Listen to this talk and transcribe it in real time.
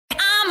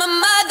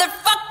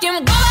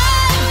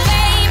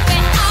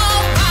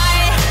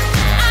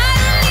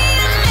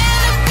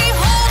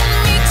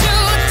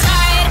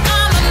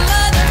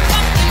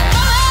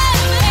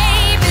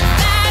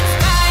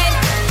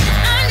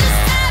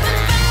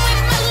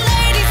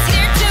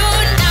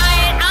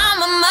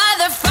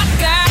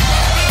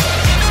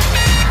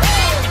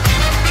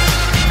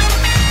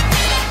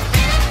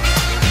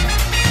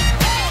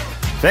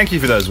Thank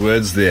you for those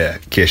words there,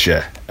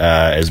 Kesha,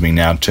 as we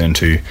now turn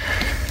to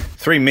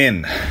three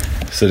men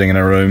sitting in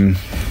a room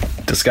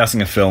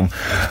discussing a film.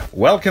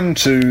 Welcome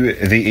to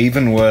the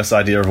even worst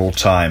idea of all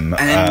time.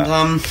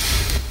 And,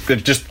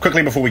 just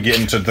quickly before we get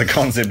into the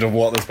concept of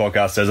what this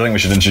podcast is, I think we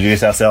should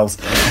introduce ourselves.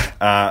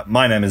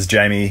 My name is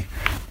Jamie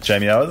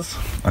Owers.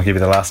 I'll give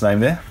you the last name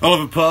there.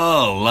 Oliver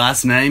Paul,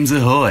 last name's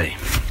Ahoy.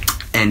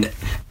 And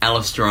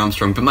Alistair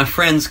Armstrong, but my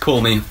friends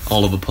call me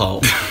Oliver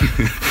Paul.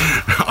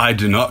 I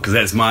do not, because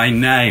that's my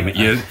name.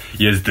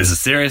 There's a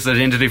serious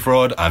identity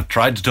fraud. I've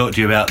tried to talk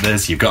to you about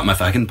this. You've got my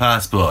fucking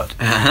passport.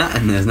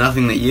 And there's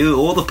nothing that you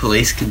or the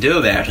police can do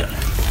about it.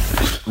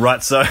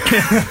 Right, so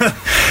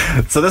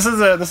this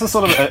is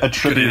sort of a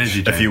tribute,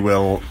 energy, if you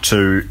will,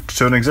 to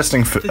an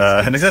existing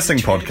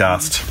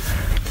podcast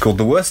called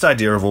The Worst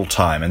Idea of All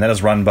Time, and that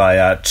is run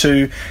by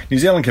two New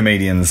Zealand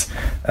comedians,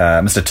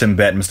 Mr. Tim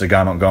Batt and Mr.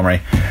 Guy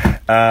Montgomery.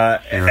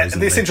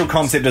 The essential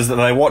concept is that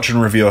they watch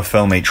and review a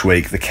film each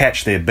week, the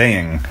catch there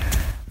being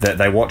that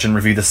they watch and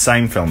review the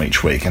same film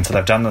each week, and so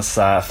they've done this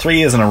 3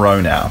 years in a row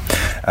now.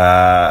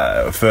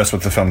 First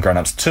with the film Grown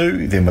Ups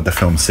 2, then with the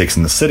film Sex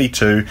and the City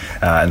 2,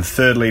 and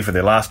thirdly, for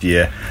their last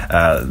year,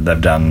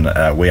 they've done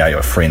We Are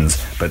Your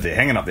Friends, but they're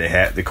hanging up their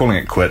hat, they're calling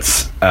it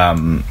quits,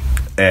 and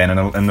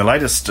in the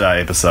latest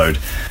episode,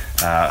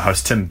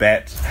 host Tim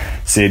Batt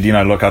said,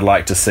 look, I'd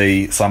like to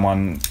see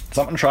someone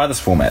try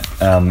this format,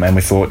 and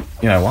we thought,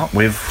 you know what,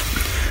 we've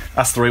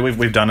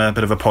done a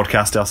bit of a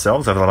podcast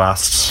ourselves over the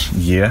last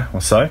year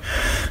or so.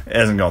 It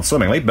hasn't gone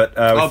swimmingly, but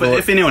but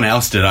if anyone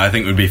else did, I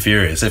think we'd be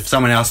furious. If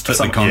someone else took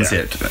the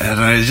concept, I don't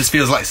know, it just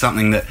feels like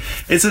something that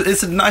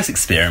it's a nice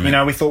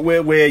experiment. We thought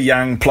we're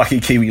young, plucky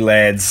Kiwi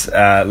lads.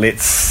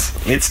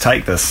 Let's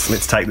take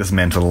this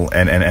mental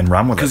and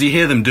run with it. Because you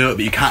hear them do it,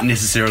 but you can't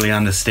necessarily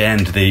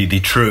understand the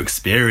true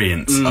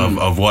experience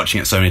of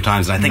watching it so many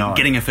times. And I think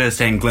getting a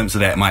first-hand glimpse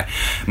of that might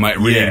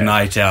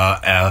reignite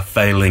our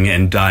failing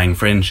and dying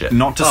friendship.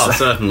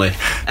 Certainly.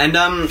 And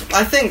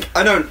I think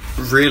I don't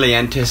really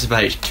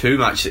anticipate too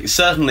much.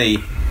 Certainly,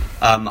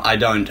 I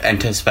don't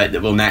anticipate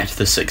that we'll match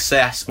the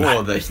success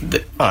or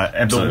the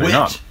wit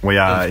not. We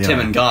are, of Tim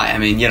and Guy. I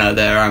mean,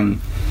 they're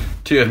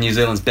two of New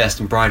Zealand's best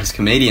and brightest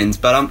comedians,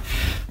 but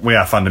we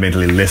are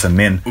fundamentally lesser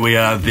men. We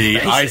are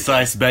the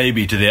ice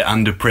baby to their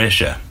under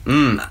pressure.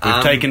 We've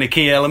taken a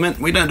key element.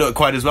 We don't do it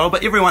quite as well,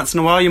 but every once in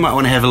a while you might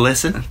want to have a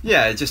listen.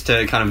 Yeah, just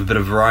to kind of a bit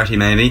of variety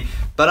maybe.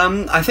 But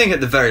I think at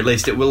the very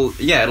least it'll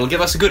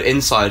give us a good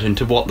insight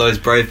into what those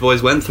brave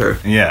boys went through.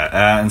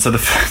 Yeah, and so the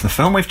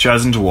film we've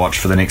chosen to watch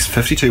for the next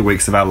 52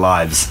 weeks of our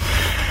lives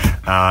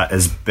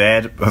is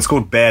Bad. It's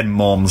called Bad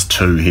Moms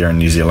 2 here in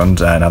New Zealand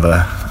and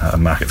other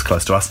markets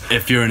close to us.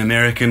 If you're an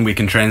American, we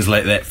can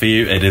translate that for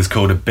you. It is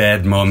called a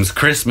Bad Moms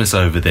Christmas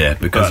over there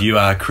because you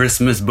are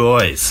Christmas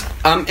boys.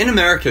 In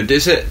America,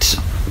 does it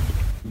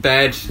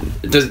bad?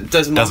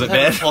 Does mom have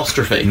an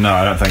apostrophe? No,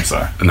 I don't think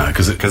so. No,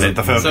 because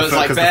the first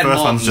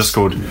one's just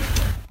called.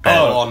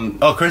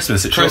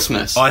 Christmas.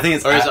 Christmas. I think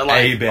it's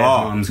Bad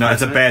Moms. No,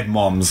 it's a Bad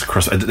Moms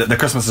Christmas. The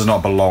Christmas does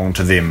not belong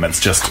to them.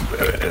 It's just.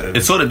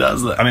 It sort of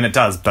does, though. I mean, it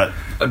does, but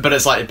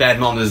it's like Bad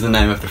Moms is the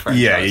name of the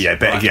franchise. Yeah,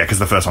 because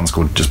the first one's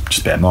called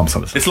just Bad Moms.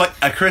 It's like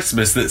a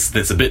Christmas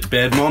that's a bit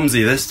Bad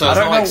Momsy this time.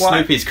 So it's not like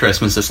Snoopy's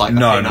Christmas. It's like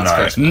Peanuts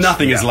Christmas.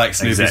 Nothing is like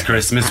Snoopy's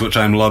Christmas, which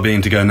I'm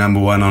lobbying to go number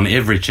one on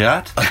every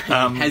chart.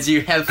 As you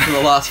have for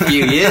the last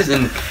few years,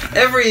 and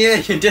every year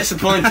you're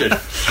disappointed.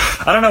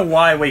 I don't know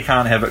why we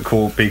can't have it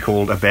be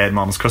called a Bad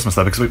Moms Christmas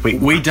though, because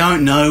we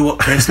don't know what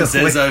Christmas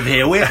is over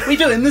here. We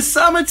do it in the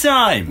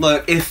summertime.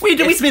 Look, we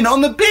spend it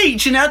on the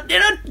beach in our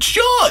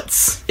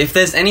shorts. If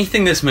there's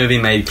anything this movie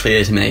made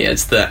clear to me,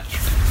 it's that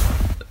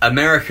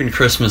American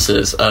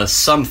Christmases are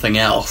something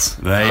else.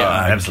 They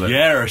are absolutely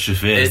garish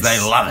affairs. They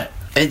love it.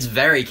 It's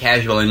very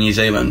casual in New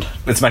Zealand.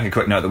 Let's make a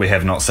quick note that we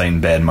have not seen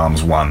Bad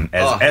Moms 1.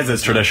 As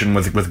is tradition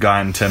with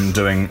Guy and Tim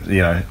doing,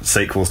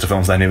 sequels to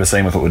films they've never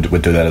seen, we thought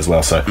we'd do that as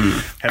well. So,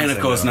 and of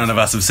course, none of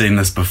us have seen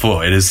this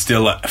before. It is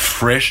still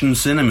fresh in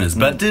cinemas.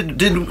 But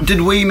did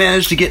we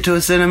manage to get to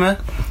a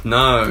cinema?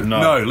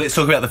 No. Let's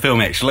talk about the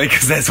film actually,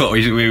 because that's what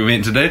we were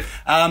meant to do.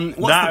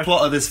 What's the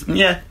plot of this?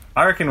 Yeah.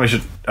 I reckon we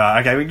should...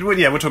 we'll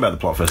talk about the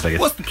plot first, I guess.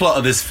 What's the plot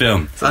of this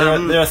film?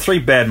 So there are three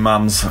bad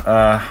mums,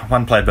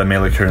 one played by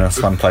Mila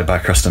Kunis, one played by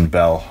Kristen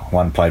Bell,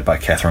 one played by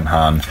Catherine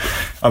Hahn.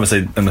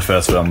 Obviously, in the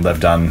first film, they've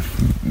done,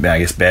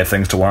 bad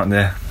things to warrant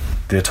their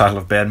title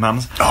of bad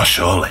mums. Oh,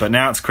 surely. But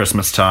now it's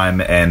Christmas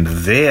time, and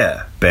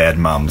their bad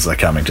mums are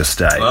coming to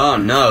stay. Oh,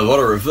 no, what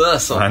a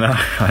reversal. I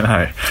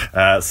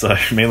know. So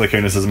Mila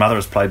Kunis' mother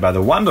is played by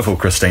the wonderful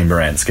Christine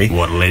Baranski.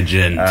 What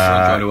legend.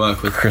 I'm to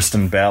work with.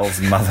 Kristen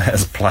Bell's mother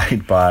is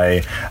played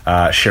by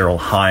Cheryl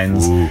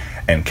Hines. Ooh.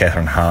 And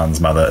Catherine Hahn's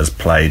mother is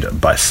played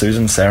by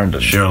Susan Sarandon.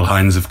 Cheryl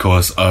Hines, of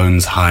course,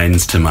 owns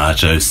Heinz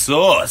tomato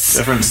sauce.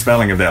 Different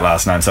spelling of that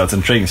last name, so it's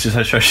intriguing. She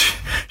owns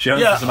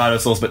the tomato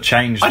sauce, but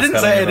changed. I didn't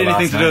say it had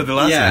anything to do with the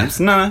last names.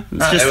 No,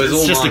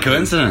 it's just a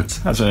coincidence.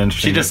 That's an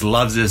interesting. She just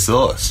loves her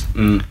sauce.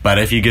 But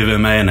if you give her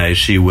mayonnaise,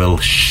 she will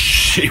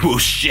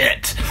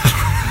shit.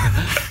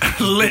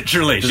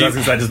 Literally. I was going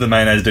to say, does the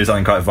mayonnaise do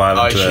something quite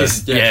violent to her?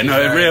 She's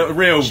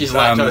real. She's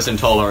lactose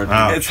intolerant.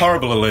 It's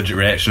horrible allergic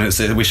reaction.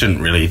 We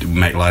shouldn't really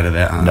make light of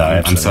that. No,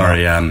 I'm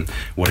sorry.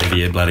 Whatever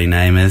your bloody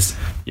name is,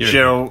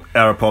 Cheryl.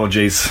 Our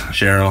apologies,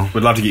 Cheryl.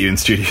 We'd love to get you in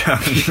studio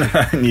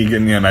and you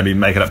can maybe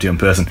make it up to you in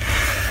person.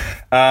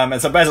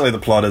 And so basically the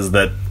plot is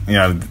that,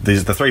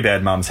 the three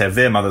bad mums have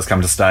their mothers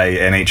come to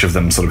stay, and each of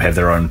them sort of have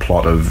their own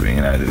plot of,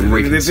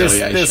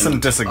 reconciliation. There's some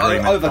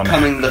disagreement.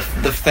 Overcoming the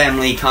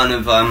family kind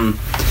of,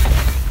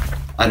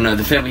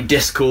 the family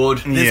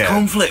discord. There's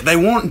conflict. They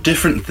want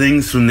different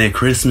things from their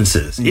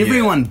Christmases. Yeah.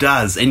 Everyone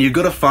does, and you've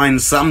got to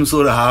find some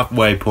sort of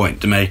halfway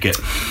point to make it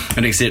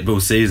an acceptable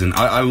season.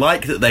 I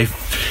like that they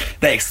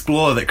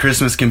explore that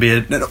Christmas can be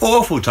an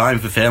awful time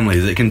for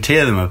families. It can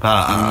tear them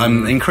apart.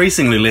 I'm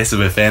increasingly less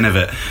of a fan of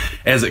it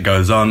as it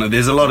goes on.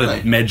 There's a lot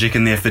of magic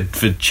in there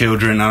for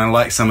children, and I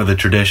like some of the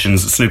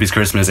traditions. Snoopy's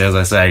Christmas, as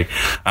I say,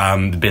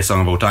 the best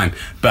song of all time.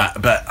 But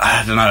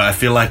I don't know. I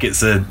feel like it's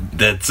the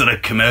sort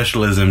of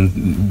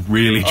commercialism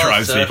really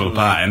drives people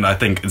apart, and I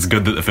think it's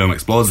good that the film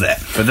explores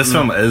that. But this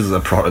film is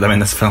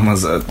this film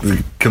is a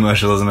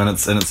commercialism in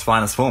its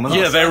finest form, isn't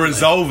it? Yeah, they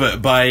resolve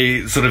it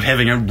by sort of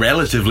having a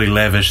relatively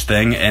lavish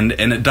thing, and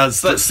it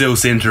does still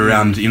centre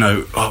around,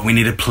 we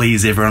need to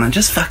please everyone, and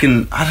just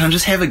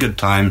just have a good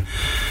time.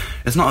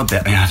 It's not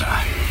about,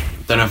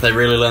 Don't know if they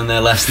really learned their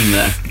lesson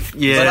there.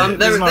 Yeah. But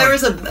there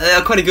is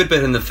a quite a good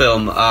bit in the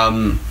film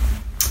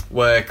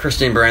where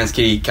Christine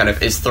Baranski kind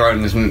of is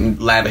throwing this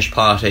lavish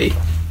party,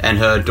 and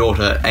her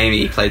daughter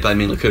Amy, played by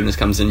Mila Kunis,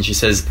 comes in and she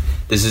says,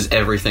 "This is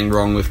everything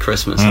wrong with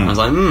Christmas." And I was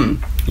like,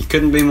 you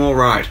couldn't be more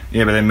right.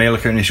 Yeah, but then Mila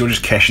Kunis, she'll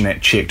just cash in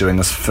that check doing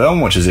this film,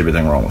 which is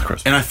everything wrong with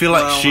Christmas. And I feel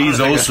like she's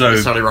also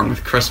necessarily wrong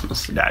with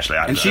Christmas. Actually,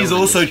 and she's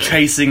also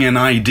chasing an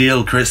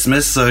ideal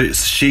Christmas, so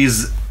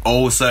she's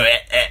also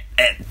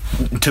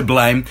to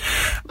blame.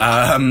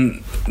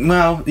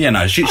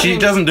 She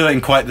doesn't do it in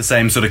quite the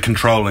same sort of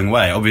controlling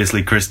way.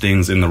 Obviously,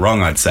 Christine's in the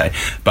wrong, I'd say.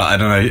 But I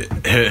don't know,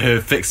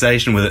 her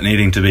fixation with it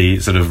needing to be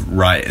sort of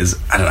right is,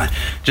 I don't know,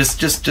 just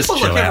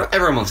chill out.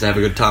 Everyone wants to have a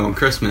good time on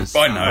Christmas.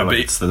 I know, but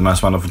it's the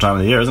most wonderful time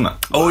of the year, isn't it?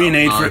 All you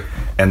need for it.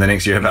 And the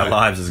next year of our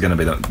lives is going to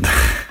be the...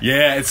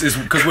 Yeah, it's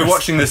because we're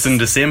watching this in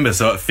December,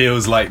 so it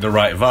feels like the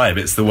right vibe.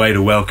 It's the way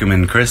to welcome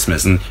in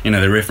Christmas. And,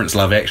 they reference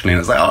Love Actually, and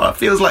it's like, it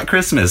feels like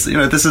Christmas.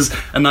 This is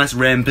a nice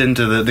ramp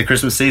into the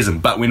Christmas season.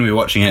 But when we were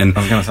watching it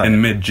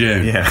in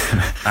mid-June.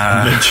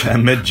 Yeah,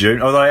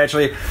 mid-June. Although,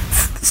 actually...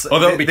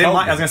 Although it'll be cold.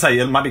 I was going to say,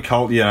 it might be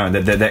cold,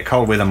 that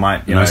cold weather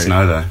might... No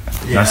snow, though.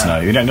 Yeah. No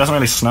snow. It doesn't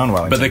really snow in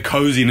Wellington. But the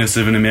coziness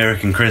of an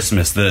American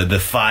Christmas, the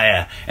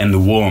fire and the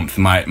warmth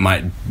might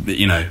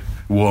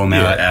warm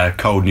our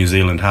cold New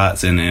Zealand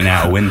hearts in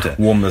our winter.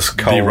 Warm this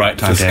cold,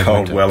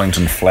 winter.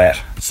 Wellington flat.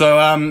 So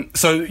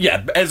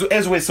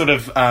as we're sort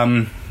of,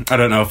 I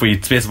don't know if we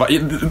specify,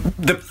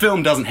 the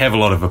film doesn't have a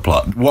lot of a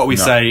plot. What we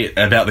say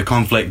about the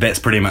conflict, that's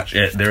pretty much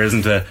it. There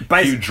isn't a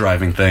huge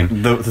driving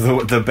thing.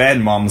 The bad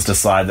moms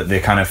decide that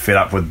they're kind of fed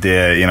up with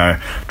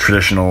their,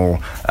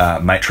 traditional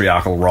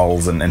matriarchal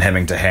roles and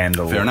having to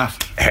handle... Fair enough.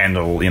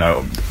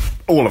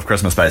 All of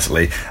Christmas,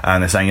 basically,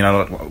 and they're saying,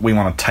 we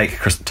want to take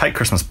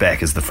Christmas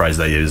back, is the phrase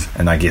they use,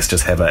 and I guess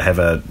just have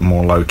a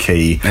more low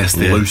key,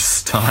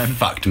 loose time.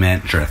 Fucked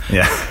mantra.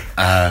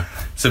 Yeah.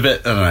 It's a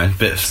bit, I don't know, a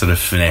bit sort of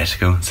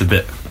fanatical. It's a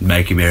bit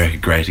Make America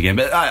Great Again,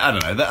 but I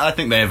don't know. I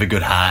think they have a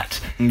good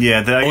heart.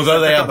 Yeah.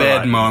 Although they are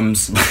bad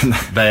moms,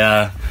 they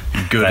are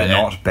good. They're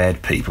not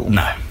bad people.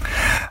 No.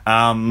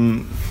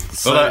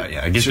 So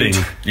I guess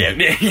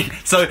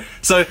So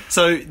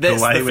that's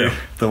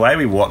the way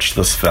we watched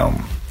this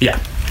film. Yeah.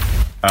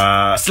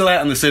 Still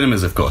out in the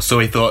cinemas, of course. So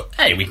we thought,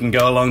 hey, we can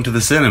go along to the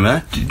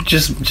cinema.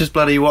 Just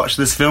bloody watch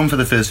this film for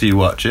the first few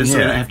watches. So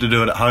we don't have to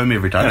do it at home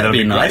every time. That'll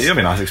be nice. It'll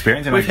be a nice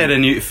experience. We've had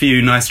a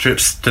few nice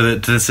trips to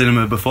the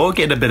cinema before.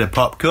 Get a bit of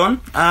popcorn.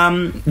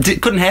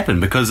 Couldn't happen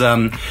because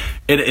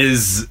it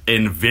is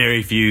in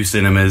very few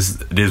cinemas.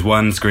 There's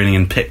one screening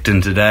in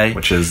Picton today,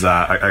 which is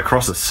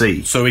across the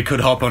sea. So we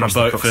could hop on a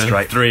boat for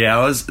 3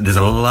 hours. There's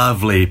a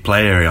lovely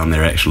play area on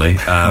there, actually.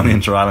 On the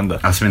Inter-Islander.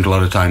 I spent a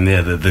lot of time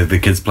there. The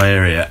kids' play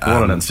area.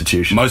 What an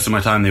institution. Most of my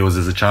time there was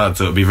as a child,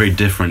 so it would be very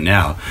different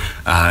now.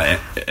 But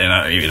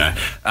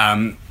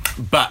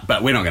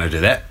we're not going to do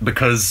that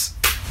because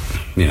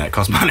it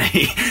costs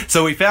money.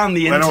 So we found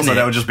the internet. And also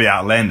that would just be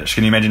outlandish.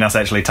 Can you imagine us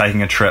actually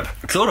taking a trip?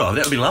 Sort of.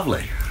 That would be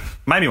lovely.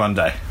 Maybe one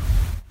day.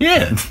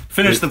 Yeah.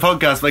 Finish the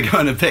podcast by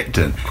going to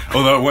Picton.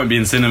 Although it won't be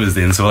in cinemas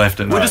then, so we'll have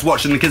to... We're just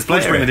watching the kids play.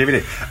 Let's bring the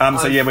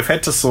DVD. We've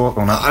had to sort...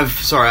 I've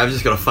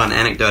just got a fun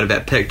anecdote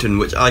about Picton,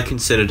 which I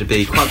consider to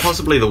be quite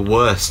possibly the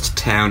worst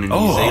town in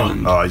New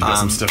Zealand. Oh, you've got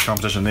some stiff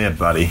competition there,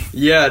 buddy.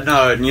 Yeah,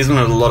 no, New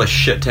Zealand has a lot of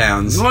shit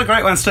towns. There's a lot of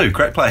great ones too.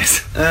 Great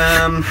place.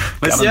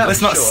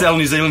 Let's not sell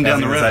New Zealand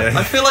down the river.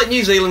 I feel like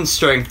New Zealand's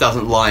strength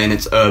doesn't lie in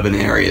its urban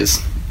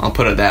areas. I'll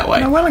put it that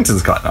way. No,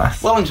 Wellington's quite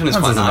nice. Wellington is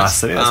quite nice. A nice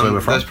city. That's where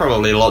we're from. There's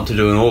probably a lot to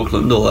do in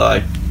Auckland,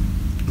 although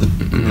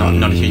I'm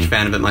not a huge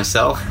fan of it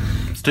myself.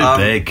 It's too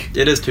big.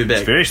 It is too big.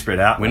 It's very spread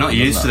out. We're not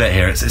used to that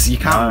here. You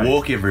can't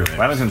walk everywhere.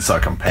 Wellington's so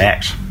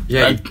compact.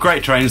 Yeah.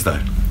 Great trains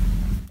though.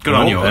 Good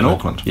on you, in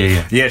Auckland.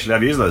 Yeah. Yeah, actually,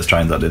 I've used those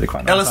trains up there. They're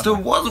quite nice. Alistair,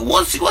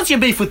 what's your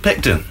beef with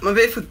Picton? My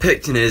beef with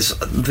Picton is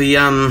the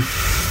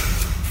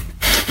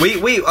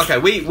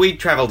we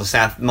travelled to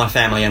South. My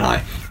family and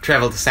I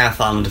travelled to South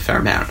Island a fair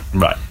amount,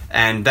 Right.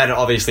 and that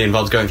obviously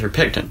involves going through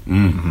Picton.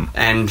 Mm-hmm.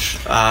 And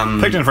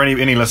Picton, for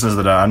any listeners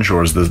that are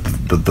unsure, is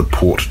the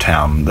port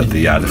town that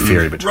the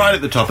ferry between. Right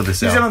at the top of the New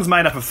south. Zealand's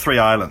made up of 3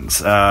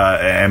 islands,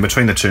 and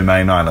between the 2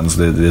 main islands,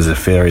 there's a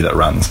ferry that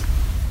runs.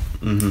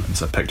 Mm-hmm.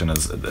 So Picton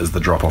is the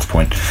drop-off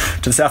point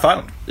to the South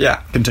Island.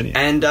 yeah, Continue.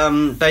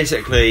 And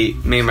basically,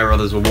 me and my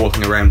brothers were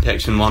walking around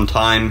Picton one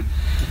time,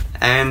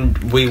 and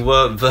we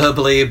were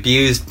verbally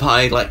abused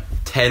by like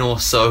 10 or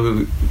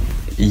so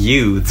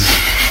youths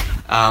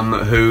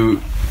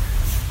who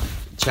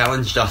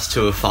challenged us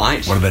to a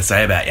fight. What did they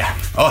say about you?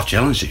 Oh,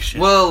 challenge you.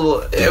 Shit.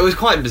 Well, it was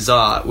quite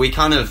bizarre. We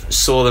kind of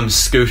saw them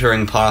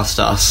scootering past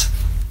us,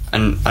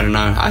 and I don't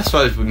know, I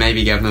suppose we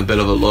maybe gave them a bit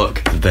of a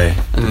look. Did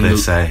they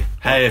say,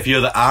 hey, if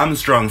you're the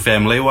Armstrong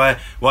family, why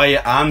are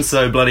your arms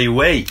so bloody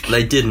weak?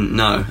 They didn't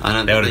know. I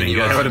don't That would have think been they good. knew.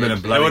 That would have been a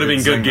That bloody would have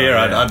been good good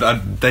gear.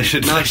 singer, They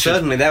should. No, they should-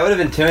 certainly. That would have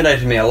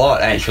intimidated me a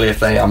lot, actually, if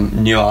they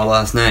knew our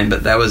last name.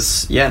 But that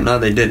was... Yeah, no,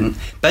 they didn't.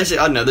 Basically,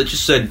 I don't know, they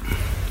just said...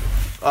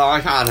 Oh,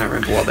 I don't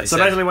remember what they So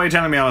said. basically what you're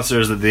telling me,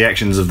 Alistair, is that the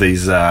actions of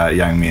these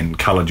young men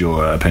coloured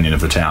your opinion of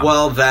the town.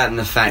 Well, that and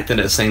the fact that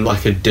it seemed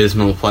like a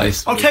dismal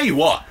place. I'll tell you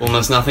what.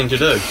 Almost nothing to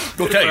do.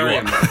 I'll tell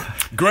you what.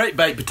 Great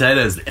baked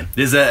potatoes there.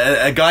 There's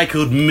a guy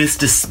called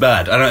Mr.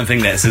 Spud. I don't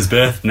think that's his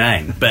birth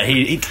name, but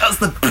he does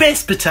the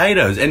best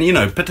potatoes. And, you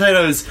know,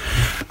 potatoes...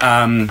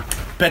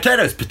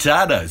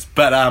 Potatoes,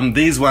 but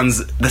these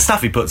ones, the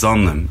stuff he puts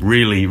on them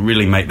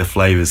really make the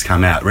flavours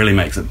come out, really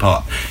makes it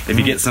pop. If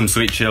you get some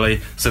sweet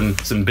chilli,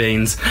 some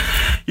beans,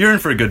 you're in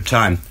for a good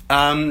time.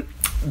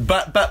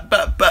 But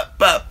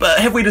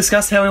have we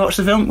discussed how we watched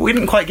the film? We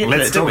didn't quite get to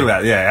Let's that, did talk we?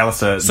 about it. Yeah,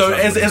 Alistair... So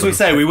as we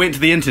say, we went to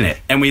the internet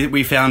and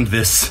we found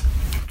this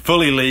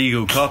fully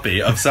legal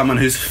copy of someone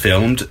who's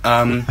filmed.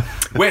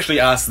 We actually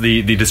asked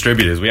the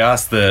distributors. We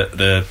asked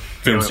the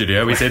film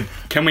studio. We said,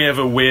 can we have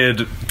a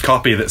weird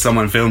copy that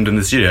someone filmed in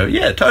the studio?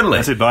 Yeah, totally.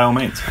 I said, by all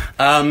means.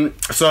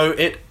 So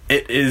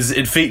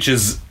it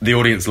features the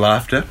audience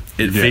laughter.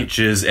 It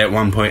features at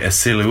one point a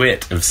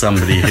silhouette of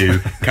somebody who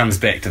comes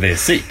back to their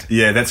seat.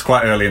 Yeah, that's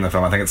quite early in the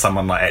film. I think it's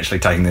someone like actually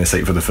taking their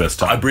seat for the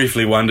first I time.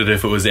 briefly wondered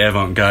if it was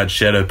avant-garde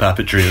shadow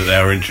puppetry that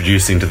they were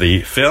introducing to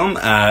the film.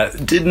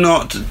 Did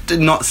not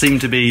seem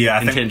to be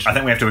intentional. I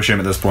think we have to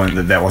assume at this point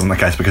that wasn't the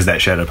case because that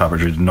shadow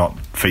puppetry did not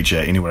feature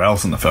anywhere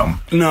else in the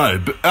film.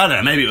 No, but I don't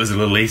know. Maybe it was a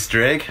little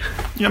Easter egg.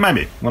 Yeah,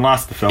 maybe. We'll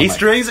ask the film.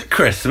 Easter eggs at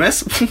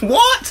Christmas?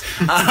 What?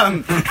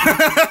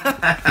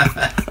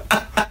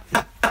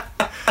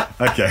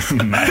 Okay,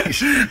 mate.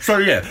 So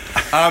yeah,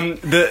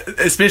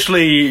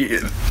 especially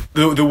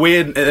the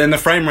weird, and the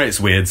frame rate's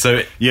weird.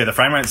 So Yeah, the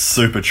frame rate's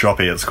super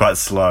choppy. It's quite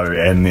slow,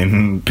 and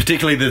then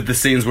particularly the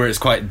scenes where it's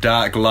quite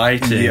dark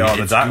lighting. Yeah,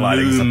 the it's dark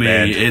lighting's gloomy,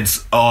 bad.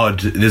 it's odd.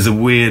 There's a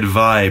weird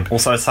vibe.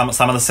 also some of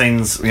the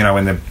scenes,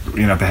 when they're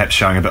perhaps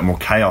showing a bit more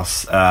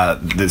chaos,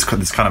 there's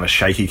kind of a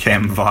shaky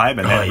cam vibe,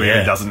 and that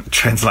really doesn't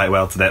translate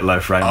well to that low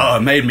frame rate. Oh,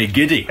 it made me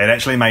giddy. It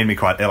actually made me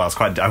quite ill. I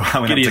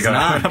went Giddy as an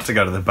I ant. went up to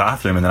go to the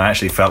bathroom, and then I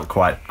actually felt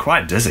quite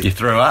dizzy. You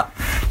threw up.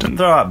 Didn't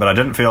throw up, but I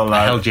didn't feel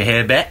like... Held your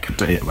hair back.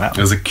 Yeah, wow. It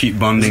was a cute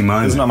bonding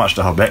moment. There's not much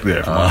to hold back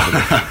there.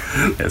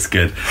 That's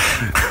good.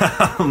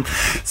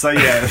 So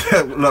yeah,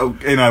 look,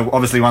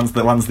 obviously once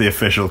the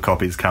official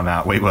copies come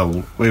out, we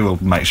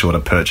will make sure to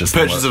purchase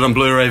Purchase it on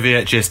Blu-ray,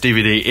 VHS,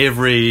 DVD,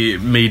 every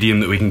medium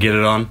that we can get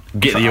it on.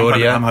 Get the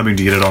audio. I'm hoping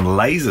to get it on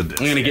Laserdisc.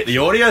 I'm going to get the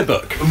audio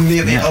book.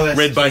 Oh,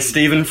 Read by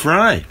Stephen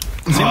Fry.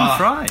 Stephen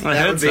Fry. I That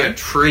heard would be so. a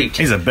treat.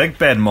 He's a big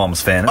bad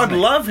Moms fan. I'd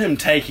love him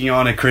taking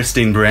on a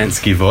Christine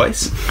Baranski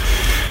voice.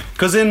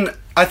 Because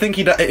I think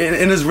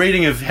in his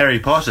reading of Harry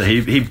Potter,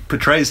 he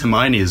portrays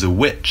Hermione as a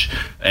witch,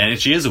 and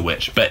she is a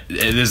witch. But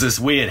there's this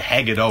weird,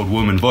 haggard old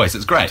woman voice.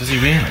 It's great. Does he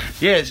really?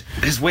 Yeah,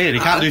 it's weird. He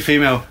can't do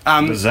female.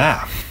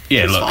 Bizarre.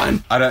 Yeah, It's look,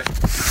 fine. I don't.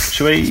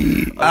 Should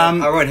we? I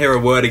won't hear a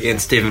word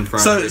against Stephen Fry.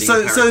 So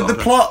the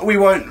plot we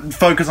won't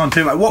focus on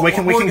too much. We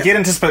can get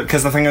into split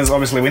because the thing is,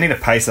 obviously, we need to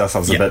pace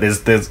ourselves a bit. There's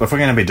if we're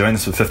going to be doing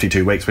this for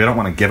 52 weeks, we don't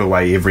want to give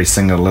away every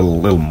single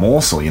little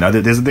morsel.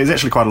 There's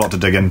actually quite a lot to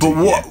dig into.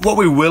 But what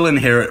we will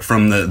inherit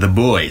from the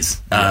boys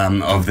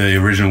of the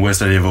original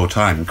Worst Idea of All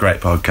Time,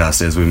 great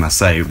podcast, as we must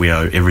say, we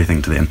owe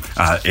everything to them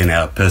in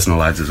our personal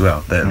lives as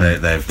well.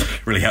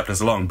 They've really helped us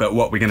along. But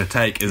what we're going to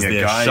take is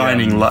their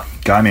shining light.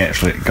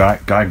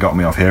 Guy got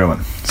me off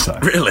heroin. So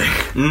Really?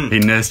 He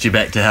nursed you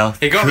back to health?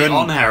 He got me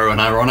on heroin,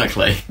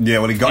 ironically. yeah,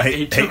 well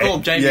He took all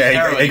Jamie's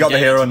heroin he got the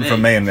and gave it heroin to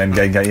from me and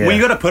yeah. Well,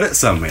 you got to put it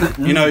somewhere.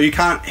 You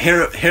can't.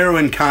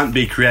 Heroin can't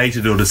be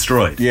created or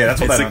destroyed. Yeah, that's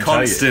what it's they a don't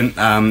tell you.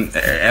 constant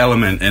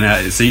element in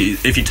our. So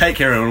if you take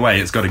heroin away,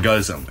 it's got to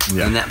go somewhere.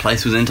 Yeah. And that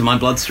place was into my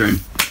bloodstream.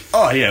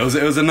 Oh yeah, it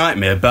was a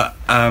nightmare. But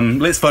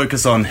let's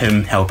focus on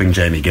him helping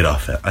Jamie get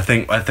off it. I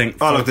think there's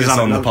focus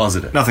on the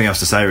positive. Nothing else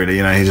to say really.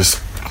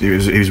 he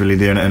was really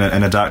there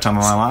in a dark time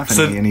of my life, and,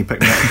 So- he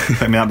picked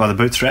me up by the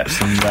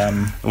bootstraps,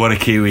 and What a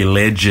Kiwi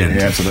legend.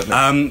 Yeah,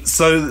 absolutely.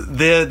 So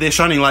their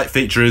shining light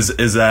feature is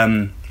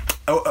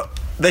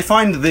they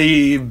find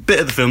the bit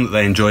of the film that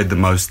they enjoyed the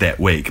most that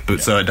week, but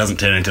so it doesn't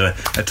turn into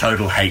a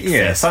total hate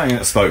fest. something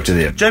that spoke to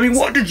them. Jamie,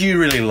 what did you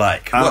really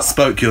like? What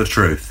spoke your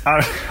truth?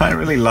 I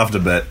really loved a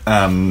bit.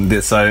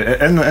 So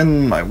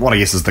in like, what I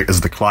guess is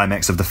the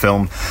climax of the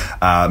film,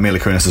 Mila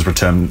Kunis has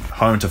returned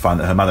home to find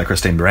that her mother,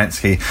 Christine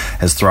Baranski,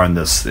 has thrown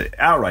this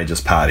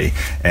outrageous party,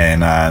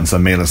 and so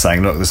Mila's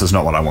saying, "Look, this is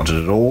not what I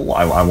wanted at all.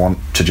 I want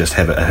to just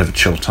have a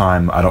chill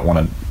time. I don't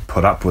want to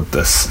put up with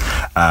this,"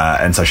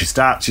 and so she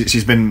starts.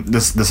 She's been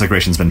this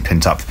aggression's been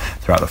pent up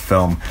throughout the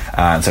film,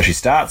 and so she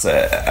starts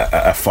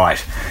a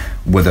fight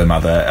with her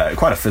mother,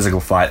 quite a physical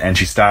fight, and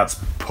she starts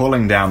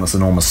pulling down this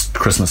enormous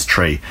Christmas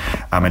tree,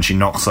 and she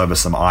knocks over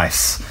some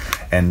ice.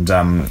 And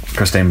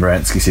Christine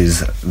Baranski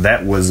says,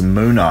 "That was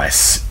moon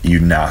ice, you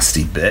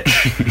nasty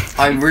bitch."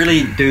 I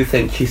really do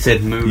think she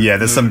said moon. Yeah,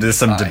 there's some ice.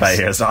 debate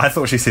here. So I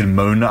thought she said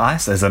moon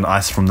ice, as in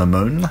ice from the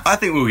moon. I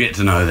think we'll get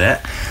to know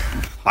that.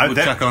 We'll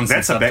chuck on some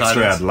That's a backstory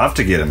subtitles. I'd love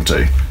to get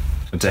into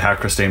how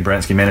Christine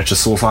Baranski managed to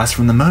source ice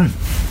from the moon.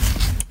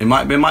 It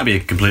might be a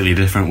completely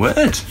different word.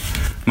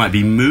 It might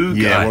be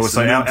moog Yeah, ice. well, so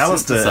mood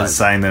Alistair synthesizer. is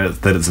saying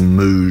that it's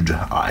mood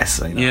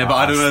ice. Yeah, but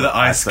I don't know that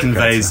ice that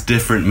conveys goes-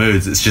 different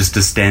moods. It's just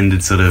a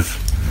standard sort of.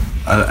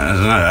 I don't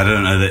know. I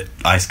don't know that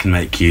ice can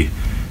make you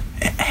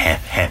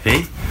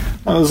happy.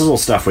 Well, this is all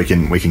stuff we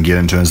can get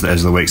into as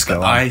the weeks go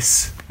on.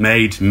 Ice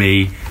made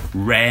me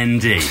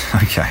randy.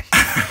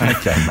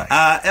 Okay, mate.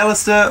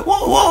 Alistair,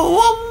 what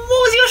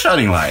was your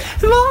shining light?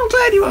 Well, I'm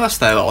glad you asked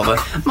that, Oliver.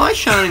 My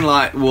shining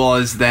light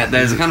was that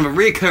there's a kind of a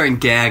reoccurring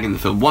gag in the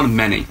film, one of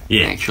many,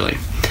 actually,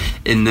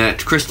 in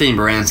that Christine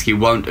Baranski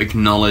won't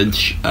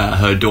acknowledge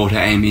her daughter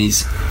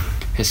Amy's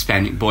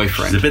Hispanic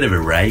boyfriend. She's a bit of a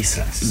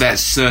racist.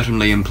 That's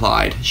certainly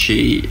implied.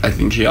 I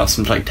think she asked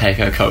him to take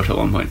her coat at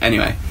one point.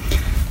 Anyway,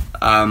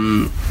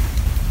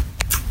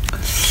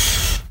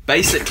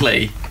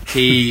 basically,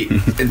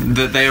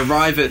 they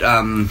arrive at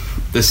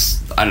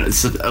this.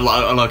 It's a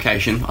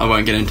location. I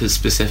won't get into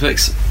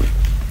specifics.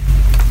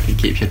 You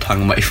keep your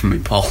tongue away from me,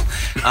 Paul.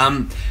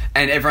 And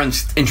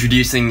everyone's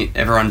introducing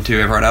everyone to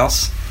everyone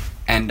else,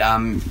 and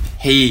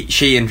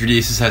she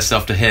introduces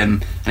herself to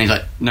him, and he's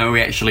like, "No,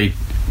 we actually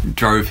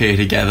drove here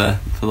together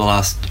for the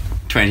last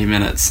 20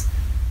 minutes,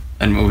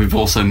 and we've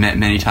also met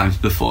many times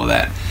before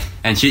that."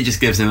 And she just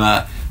gives him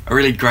a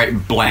really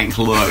great blank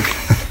look,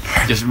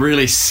 just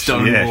really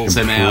stonewalls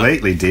him out.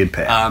 Completely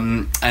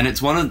deadpan. And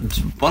it's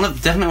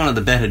definitely one of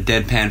the better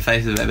deadpan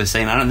faces I've ever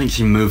seen. I don't think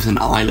she moves an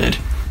eyelid.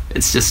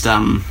 It's just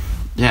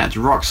it's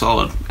rock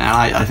solid, and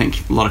I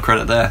think a lot of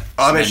credit there.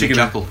 I bet she can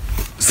chuckle.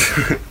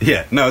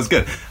 Yeah, no, it's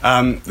good.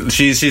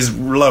 She's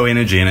low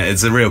energy in it.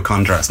 It's a real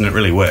contrast, and it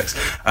really works.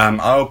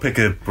 I'll pick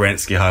a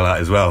Baranski highlight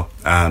as well,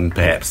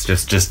 perhaps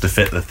just to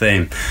fit the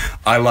theme.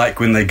 I like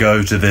when they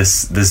go to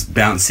this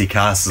bouncy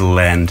castle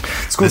land.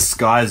 It's called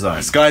Sky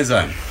Zone. Sky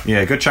Zone. Yeah,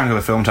 a good chunk of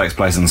the film takes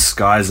place in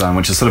Sky Zone,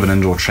 which is sort of an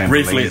indoor trampoline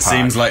Briefly, it park.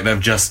 seems like they've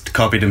just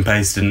copied and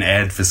pasted an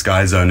ad for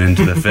Sky Zone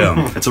into the film.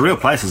 It's a real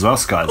place as well,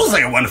 Sky It looks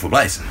Zone. like a wonderful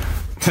place.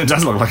 It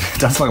does look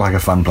like a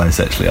fun place,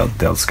 actually,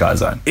 the old Sky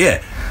Zone.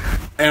 Yeah.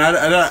 And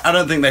I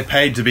don't think they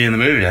paid to be in the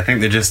movie. I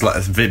think they're just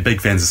like big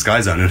fans of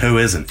Sky Zone, and who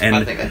isn't? And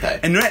I think they paid.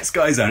 And they're at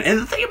Sky Zone. And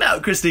the thing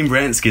about Christine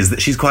Baranski is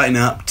that she's quite an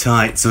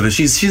uptight sort of.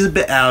 She's a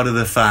bit out of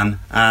the fun.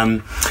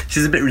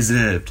 She's a bit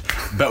reserved.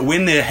 But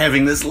when they're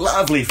having this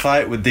lovely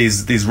fight with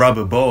these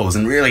rubber balls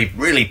and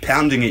really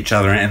pounding each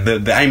other, and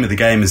the aim of the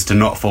game is to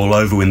not fall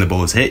over when the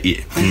balls hit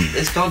you.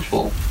 It's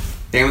dodgeball.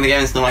 The aim of the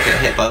game is to not get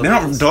hit by the They're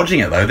not balls.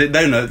 dodging it though. They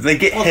don't know. They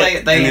get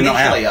hit they and they're not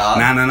out. initially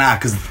are. Nah.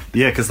 Because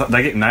Yeah, because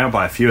they get nailed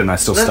by a few and they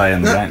still stay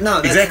in the game.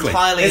 No, that's exactly,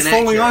 entirely it's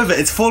falling inaccurate. over.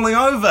 It's falling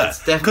over. It's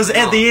definitely Because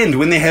at not. the end,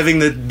 when they're having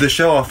the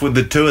show off with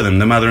the two of them,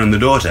 the mother and the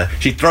daughter,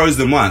 she throws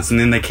them once, and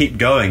then they keep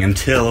going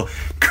until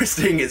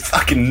Christine gets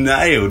fucking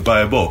nailed by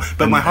a ball.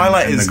 But my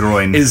highlight in the is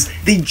groin. is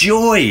the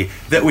joy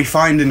that we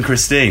find in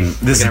Christine.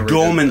 This We're gonna revisit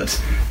dormant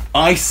this.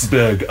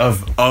 iceberg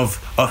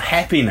of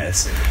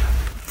happiness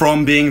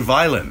from being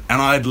violent,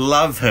 and I'd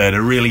love her to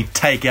really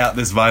take out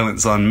this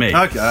violence on me.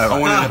 Okay, I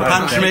want her to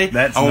punch me.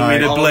 That's I want me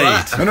to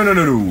nice. bleed. Alright.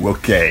 No.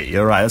 Okay,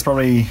 you're right. That's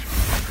probably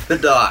The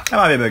dark. that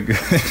might be a big.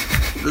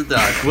 The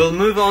dark. We'll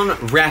move on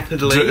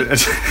rapidly.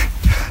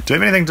 Do you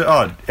have anything to?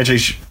 Oh, actually,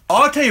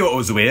 I'll tell you what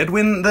was weird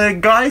when the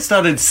guy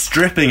started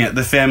stripping at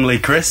the family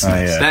Christmas.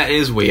 Oh, yeah. That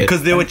is weird.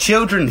 Because there were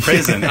children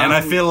present, and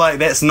I feel like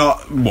that's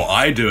not what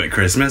I do at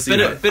Christmas. You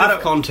know. Bit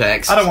of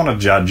context. I don't want to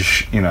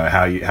judge,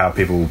 how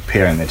people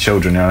parent their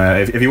children.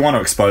 If you want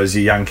to expose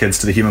your young kids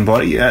to the human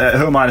body, who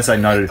am I to say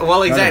no? Well,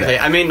 no to exactly.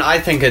 that? I mean, I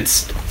think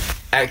it's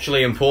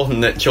actually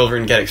important that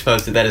children get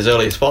exposed to that as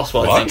early as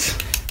possible. I What?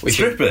 think we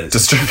should. Strippers? To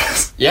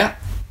strippers. Yeah.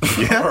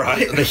 Yeah,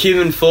 right. The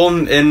human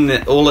form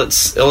in all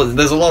its...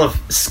 there's a lot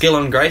of skill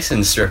and grace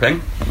in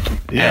stripping.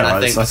 Yeah, and I I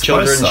think suppose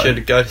children so.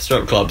 should go to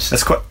strip clubs.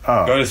 That's quite.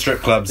 Oh, Go to strip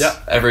clubs.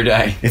 Yep, every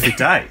day. every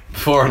day.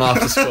 Before and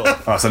after school.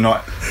 Oh, so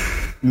not.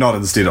 not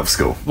instead of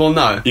school. Well,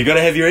 no. You got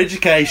to have your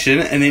education,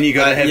 and then you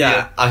got to have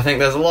Yeah, I think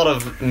there's a lot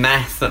of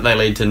math that they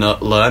need to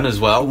learn as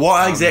well.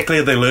 What exactly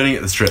are they learning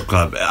at the strip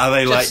club? Are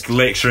they Just- like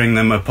lecturing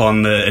them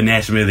upon the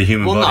anatomy of the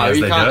human Well, body no, as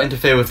you they can't do it?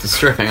 interfere with the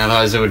stripping,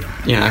 otherwise it would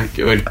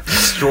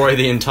destroy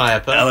the entire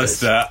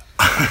purpose. Alistair,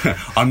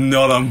 I'm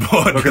not on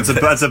board. Look, it's a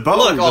bold,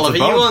 Look, Oliver,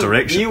 it's a bold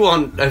direction. you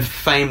want a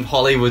famed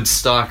Hollywood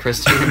star,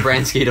 Christina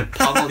Baranski, to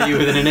pummel you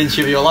within an inch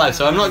of your life,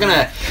 so I'm not going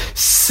to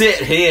sit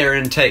here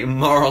and take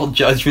moral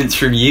judgments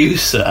from you, I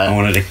sir.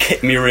 wanted to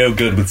kick me real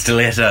good with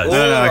stilettos.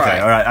 No,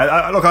 okay, Alright. all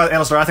right. Look,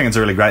 Alistair, I think it's a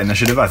really great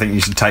initiative. I think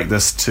you should take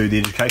this to the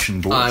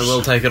education board. I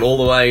will take it all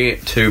the way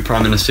to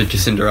Prime Minister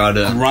Jacinda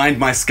Ardern. Grind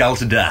my skull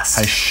to dust.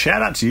 Hey,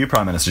 shout out to you,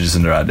 Prime Minister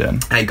Jacinda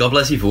Ardern. Hey, God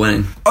bless you for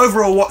winning.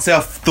 Overall, what's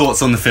our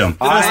thoughts on the film?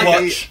 I'm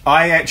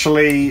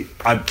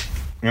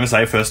going to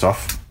say first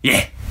off,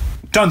 Yeah.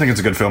 don't think it's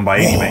a good film by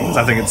any means.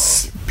 I think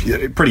it's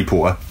pretty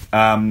poor.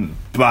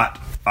 But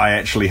I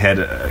actually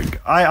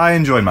I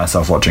enjoyed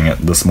myself watching it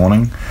this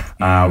morning.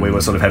 We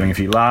were sort of having a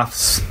few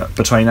laughs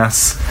between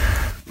us.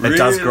 It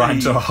does Really?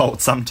 grind to a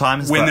halt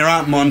sometimes. When but there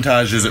aren't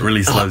montages, it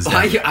really slows down.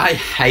 I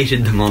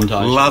hated the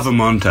montage. Love a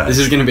montage. This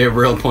is going to be a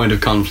real point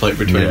of conflict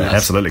between yeah, us.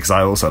 absolutely, because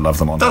I also love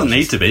them on. Doesn't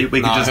need to be.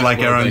 We could No, just it like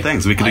our will own be.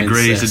 things. We could I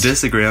agree insist. to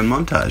disagree on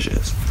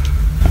montages.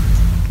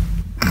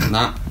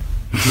 No.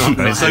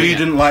 So you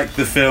didn't like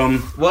the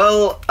film?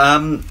 Well,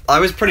 I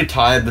was pretty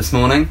tired this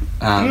morning.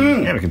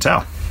 Yeah, we can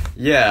tell.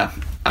 Yeah.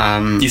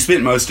 You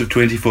spent most of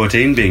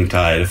 2014 being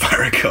tired, if I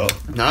recall.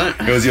 No.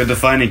 It was your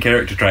defining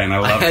character trait, and I I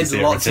love to had see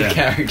it lots of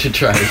return. character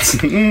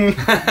traits.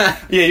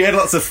 Yeah, you had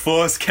lots of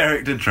forced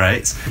character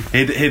traits.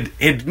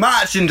 He'd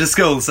march into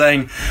school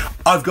saying,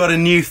 I've got a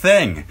new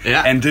thing.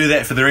 Yeah. And do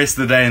that for the rest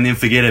of the day and then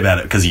forget about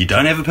it, because you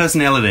don't have a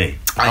personality.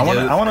 I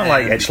want to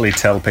like actually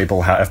tell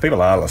people how, if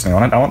people are listening,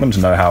 I want them to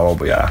know how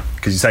old we are.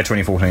 Because you say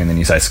 2014 and then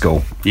you say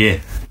school. Yeah.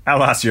 Our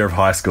last year of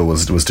high school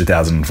was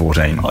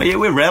 2014. Oh, yeah,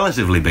 we're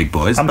relatively big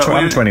boys. I'm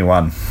but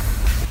 21,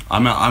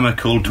 I'm a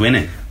cool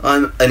 20.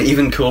 I'm an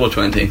even cooler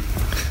 20.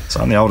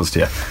 so I'm the oldest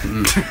here.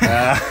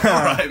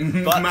 Alright,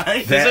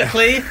 mate.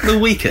 Physically, the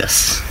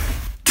weakest.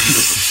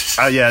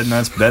 Oh yeah,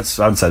 no, that's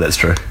I'd say that's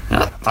true.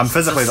 Yeah. I'm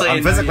physically So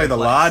you know the your place.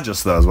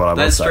 largest though, is what I would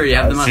That's say. true, you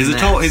have the guys.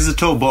 most- He's a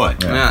tall boy.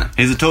 Yeah.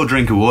 He's a tall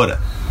drink of water.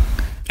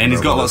 And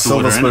he's got With a lots of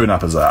silver water in spoon it.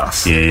 up his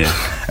ass. Yeah.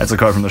 That's a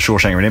quote from the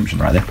Shawshank Redemption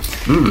right there.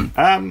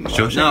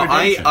 Shawshank No,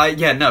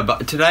 Redemption.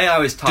 but today I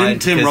was tired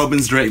Didn't Tim because-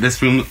 Robbins direct this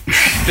film?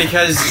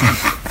 because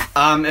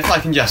if I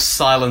can just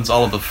silence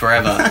Oliver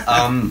forever.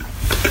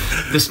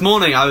 This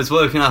morning I was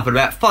woken up at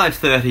about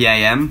 5:30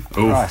 a.m.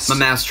 Christ. My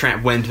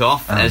mousetrap went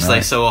off, as no.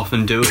 they so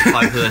often do at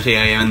 5:30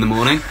 a.m. in the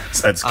morning.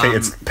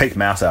 It's peak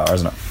mouse hour,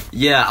 isn't it?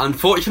 Yeah,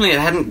 unfortunately it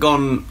hadn't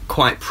gone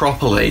quite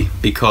properly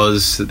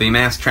because the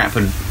mousetrap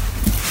had...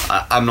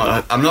 I'm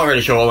not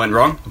really sure what went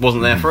wrong.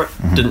 Wasn't there for it.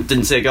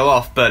 Didn't see it go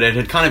off, but it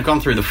had kind of gone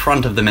through the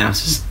front of the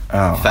mouse's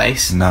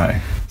face. No.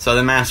 So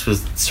the mouse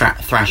was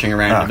thrashing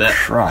around a bit.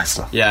 Christ.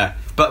 Yeah,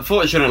 but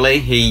fortunately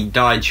he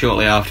died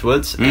shortly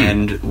afterwards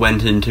and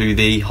went into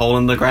the hole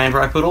in the ground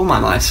where I put all my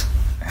mice.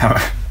 How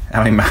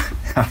many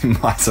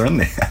mice are in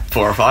there?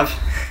 4 or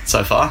 5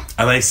 so far.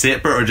 Are they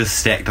separate or just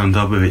stacked on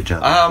top of each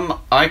other?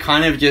 I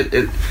kind of just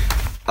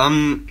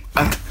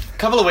a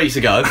couple of weeks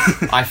ago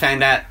I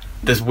found out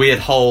this weird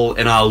hole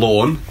in our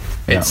lawn.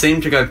 It Yeah.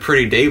 seemed to go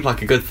pretty deep,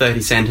 like a good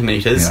 30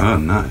 centimetres. Yeah. Oh,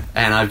 no.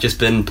 And I've just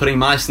been putting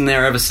mice in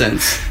there ever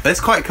since. That's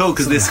quite cool,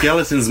 because their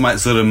skeletons might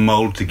sort of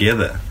mould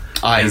together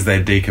as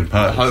they decompose.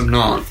 I hope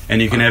not. And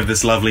you can have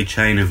this lovely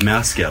chain of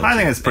mouse skeletons. I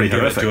think it's pretty and give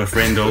it terrific. to a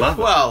friend or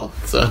lover. Well,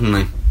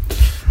 certainly.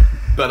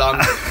 But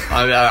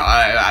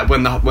I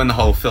when the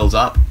hole fills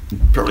up,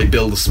 probably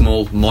build a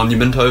small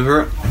monument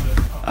over it.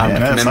 Yeah,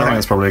 no, I think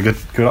that's probably a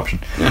good option.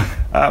 Yeah.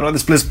 But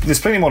there's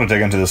plenty more to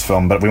dig into this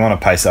film, but we want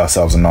to pace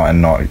ourselves and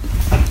not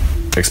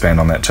expand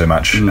on that too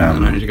much.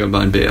 I need to go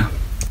buy beer.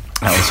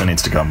 Alistair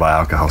needs to go and buy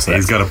alcohol. So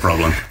He's got a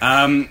problem.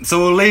 So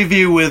we'll leave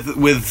you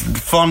with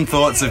fond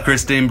thoughts of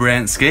Christine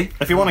Baranski.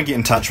 if you want to get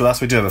in touch with us,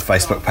 we do have a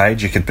Facebook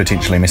page. You could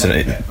potentially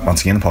message it.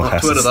 Once again, the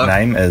podcast's Twitter, though.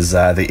 name is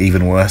The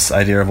Even Worse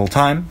Idea of All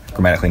Time.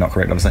 Grammatically not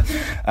correct, obviously.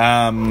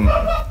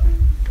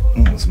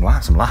 Some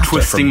laughter.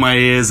 Twisting my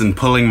ears and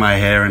pulling my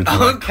hair into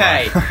my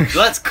Okay,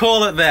 let's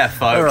call it there,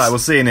 folks. All right, we'll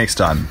see you next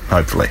time,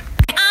 hopefully.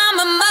 I'm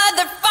a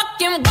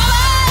motherfucking